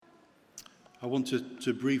I wanted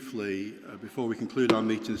to briefly, before we conclude our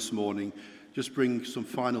meeting this morning, just bring some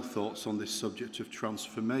final thoughts on this subject of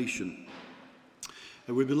transformation.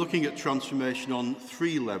 We've been looking at transformation on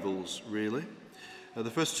three levels, really.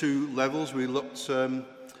 The first two levels, we looked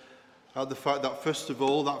at the fact that, first of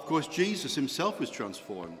all, that, of course, Jesus himself was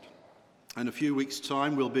transformed. In a few weeks'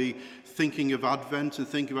 time, we'll be thinking of Advent and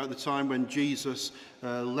thinking about the time when Jesus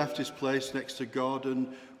left his place next to God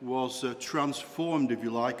and was transformed, if you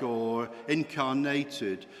like, or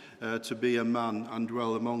incarnated to be a man and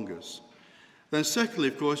dwell among us. Then secondly,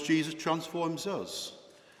 of course, Jesus transforms us,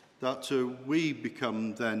 that we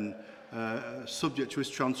become then subject to his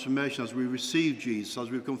transformation as we receive Jesus, as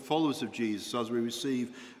we become followers of Jesus, as we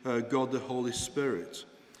receive God the Holy Spirit.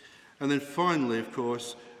 And then finally, of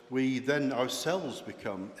course, we then ourselves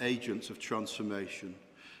become agents of transformation.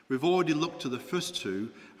 We've already looked at the first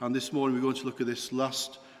two, and this morning we're going to look at this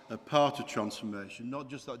last part of transformation. Not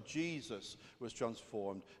just that Jesus was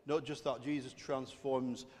transformed, not just that Jesus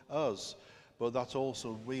transforms us, but that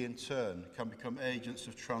also we in turn can become agents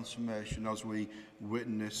of transformation as we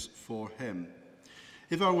witness for him.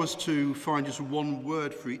 If I was to find just one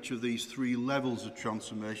word for each of these three levels of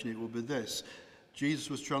transformation, it would be this. Jesus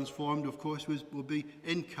was transformed, of course, would be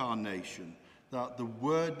incarnation, that the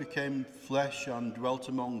Word became flesh and dwelt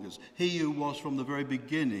among us. He who was from the very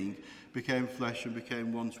beginning became flesh and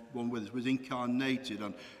became one with us, was incarnated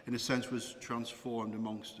and, in a sense, was transformed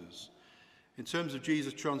amongst us. In terms of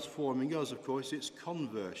Jesus transforming us, of course, it's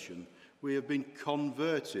conversion. We have been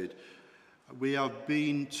converted. We have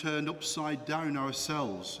been turned upside down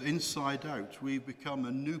ourselves, inside out. We've become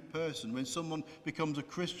a new person. When someone becomes a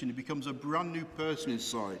Christian, he becomes a brand new person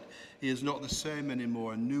inside. He is not the same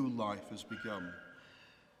anymore. A new life has begun.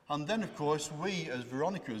 And then, of course, we, as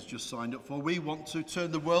Veronica has just signed up for, we want to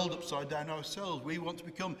turn the world upside down ourselves. We want to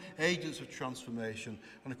become agents of transformation.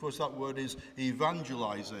 And, of course, that word is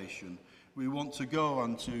evangelization. We want to go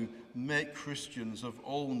and to make Christians of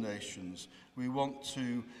all nations. We want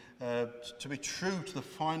to be true to the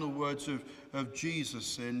final words of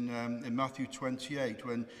Jesus in Matthew 28,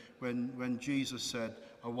 when Jesus said,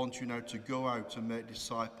 I want you now to go out and make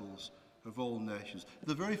disciples of all nations.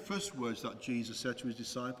 The very first words that Jesus said to his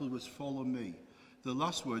disciples was, follow me. The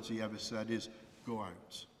last words he ever said is, go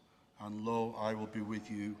out, and lo, I will be with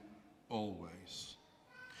you always.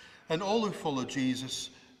 And all who follow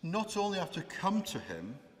Jesus not only have to come to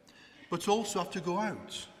him, but also have to go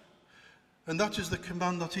out. And that is the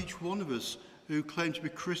command that each one of us who claim to be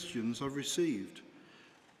Christians have received.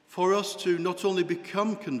 For us to not only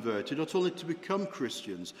become converted, not only to become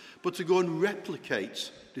Christians, but to go and replicate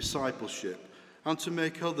discipleship and to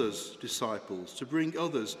make others disciples, to bring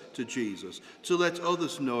others to Jesus, to let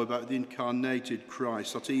others know about the incarnated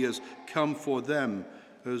Christ, that he has come for them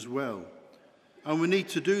as well. And we need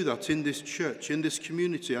to do that in this church, in this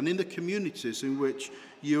community, and in the communities in which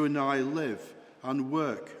you and I live and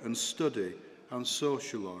work and study and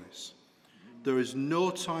socialise. There is no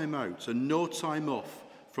time out and no time off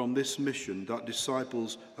from this mission that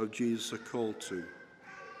disciples of Jesus are called to.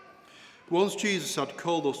 Once Jesus had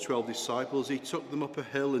called those 12 disciples, he took them up a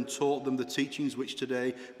hill and taught them the teachings which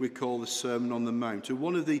today we call the Sermon on the Mount. And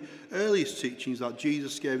one of the earliest teachings that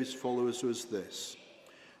Jesus gave his followers was this: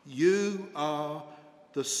 you are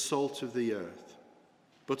the salt of the earth.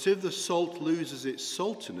 But if the salt loses its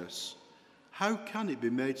saltiness, how can it be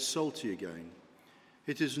made salty again?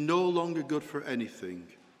 It is no longer good for anything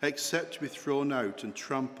except to be thrown out and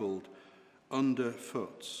trampled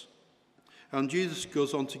underfoot. And Jesus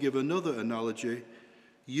goes on to give another analogy.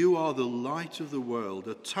 You are the light of the world.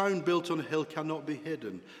 A town built on a hill cannot be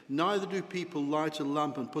hidden. Neither do people light a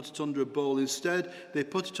lamp and put it under a bowl. Instead, they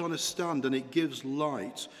put it on a stand and it gives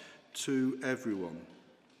light to everyone.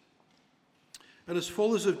 And as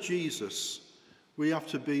followers of Jesus, we have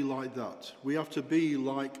to be like that. We have to be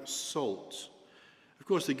like salt. Of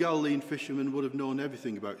course, the Galilean fishermen would have known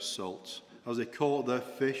everything about salt. As they caught their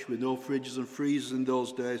fish with no fridges and freezers in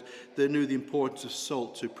those days, they knew the importance of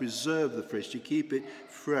salt to preserve the fish, to keep it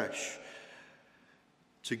fresh,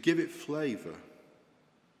 to give it flavour.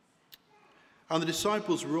 And the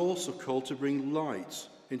disciples were also called to bring light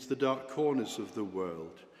into the dark corners of the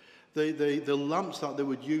world. The lamps that they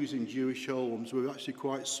would use in Jewish homes were actually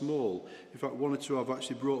quite small. In fact, one or two I've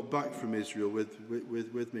actually brought back from Israel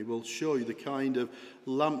with me. We'll show you the kind of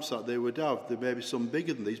lamps that they would have. There may be some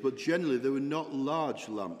bigger than these, but generally they were not large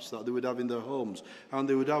lamps that they would have in their homes. And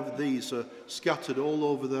they would have these scattered all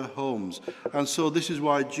over their homes. And so this is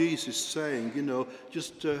why Jesus is saying,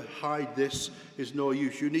 just to hide this is no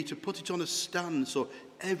use. You need to put it on a stand so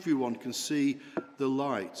everyone can see the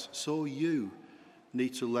light. So you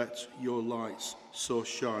need to let your lights so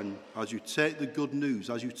shine as you take the good news,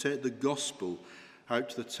 as you take the gospel out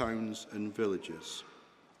to the towns and villages.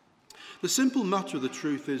 The simple matter of the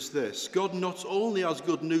truth is this: God not only has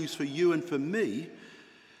good news for you and for me,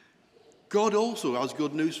 God also has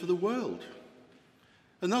good news for the world.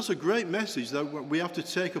 And that's a great message that we have to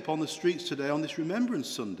take up on the streets today on this Remembrance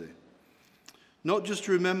Sunday. Not just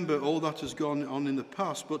to remember all that has gone on in the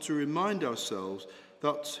past, but to remind ourselves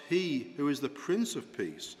that he who is the Prince of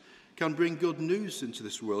Peace can bring good news into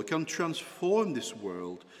this world, can transform this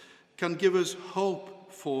world, can give us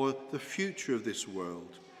hope for the future of this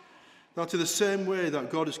world. That in the same way that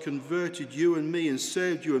God has converted you and me and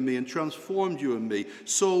saved you and me and transformed you and me,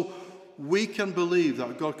 so we can believe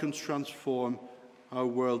that God can transform our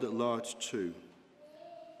world at large too.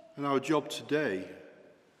 And our job today,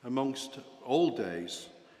 amongst all days,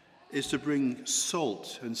 is to bring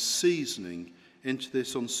salt and seasoning into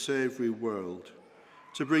this unsavoury world,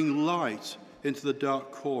 to bring light into the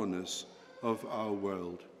dark corners of our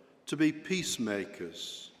world, to be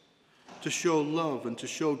peacemakers, to show love and to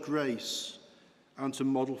show grace and to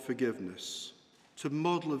model forgiveness, to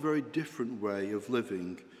model a very different way of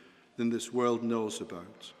living than this world knows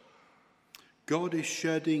about. God is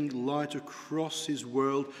shedding light across his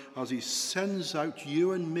world as he sends out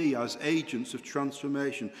you and me as agents of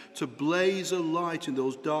transformation to blaze a light in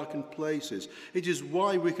those darkened places. It is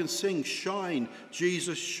why we can sing, "Shine,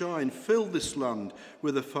 Jesus, shine, fill this land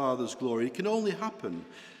with the Father's glory." It can only happen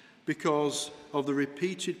because of the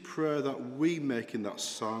repeated prayer that we make in that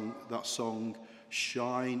song,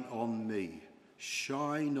 "Shine on me,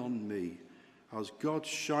 shine on me." As God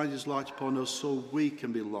shines his light upon us, so we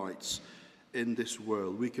can be lights in this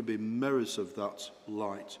world. We can be mirrors of that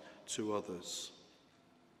light to others.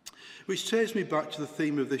 Which takes me back to the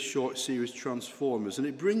theme of this short series, Transformers, and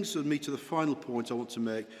it brings me to the final point I want to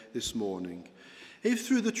make this morning. If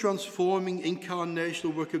through the transforming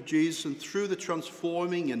incarnational work of Jesus and through the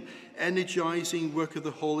transforming and energizing work of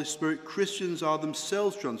the Holy Spirit, Christians are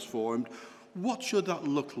themselves transformed, what should that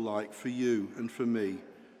look like for you and for me?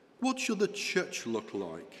 What should the church look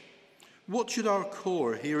like? What should our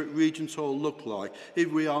core here at Regent Hall look like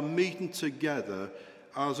if we are meeting together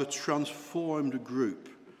as a transformed group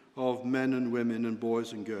of men and women and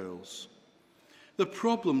boys and girls? The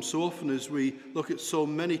problem so often as we look at so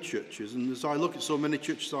many churches, and as I look at so many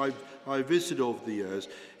churches I've visited over the years,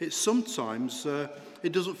 it sometimes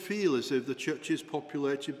it doesn't feel as if the church is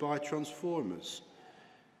populated by transformers.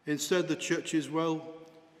 Instead, the church is,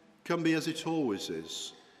 can be as it always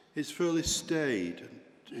is. It's fairly staid.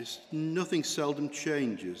 Nothing seldom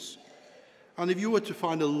changes. And if you were to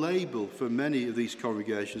find a label for many of these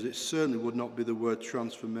congregations, it certainly would not be the word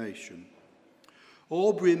transformation.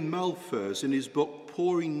 Aubrey Malphurs, in his book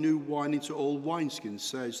Pouring New Wine into Old Wineskins,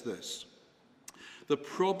 says this: "The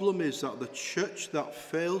problem is that the church that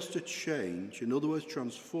fails to change, in other words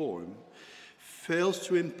transform, fails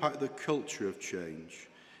to impact the culture of change.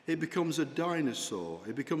 It becomes a dinosaur.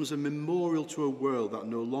 It becomes a memorial to a world that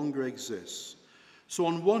no longer exists. So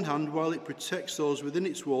on one hand, while it protects those within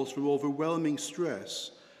its walls from overwhelming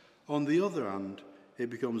stress, on the other hand, it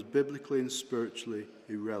becomes biblically and spiritually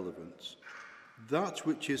irrelevant. That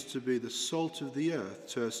which is to be the salt of the earth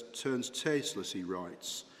turns tasteless," he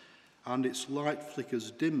writes, "and its light flickers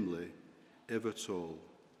dimly, if at all."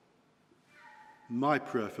 My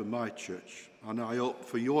prayer for my church, and I hope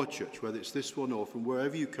for your church, whether it's this one or from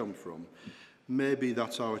wherever you come from, may be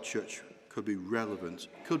that our church could be relevant,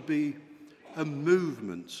 could be a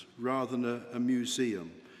movement rather than a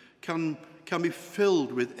museum, can be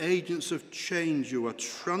filled with agents of change who are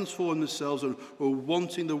transforming themselves and who are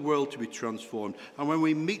wanting the world to be transformed. And when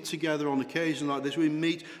we meet together on occasions like this, we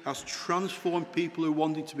meet as transformed people who are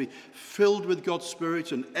wanting to be filled with God's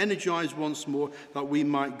Spirit and energized once more, that we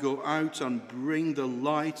might go out and bring the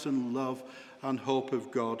light and love and hope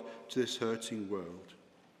of God to this hurting world.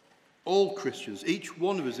 All Christians, each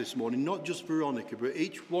one of us this morning, not just Veronica, but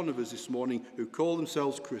each one of us this morning who call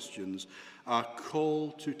themselves Christians, are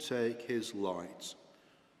called to take his light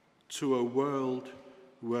to a world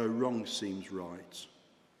where wrong seems right.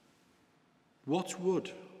 What would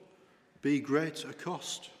be great a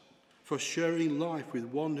cost for sharing life with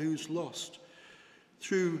one who's lost?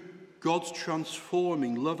 Through God's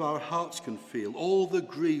transforming love our hearts can feel, all the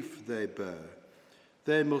grief they bear.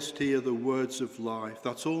 They must hear the words of life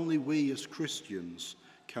that only we as Christians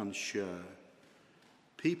can share.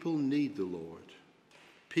 People need the Lord.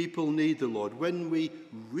 People need the Lord when we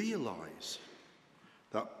realize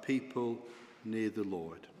that people need the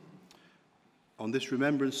Lord. On this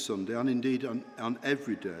Remembrance Sunday, and indeed on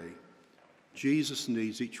every day, Jesus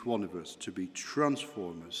needs each one of us to be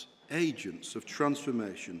transformers, agents of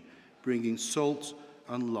transformation bringing salt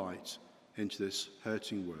and light into this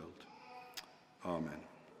hurting world. Amen.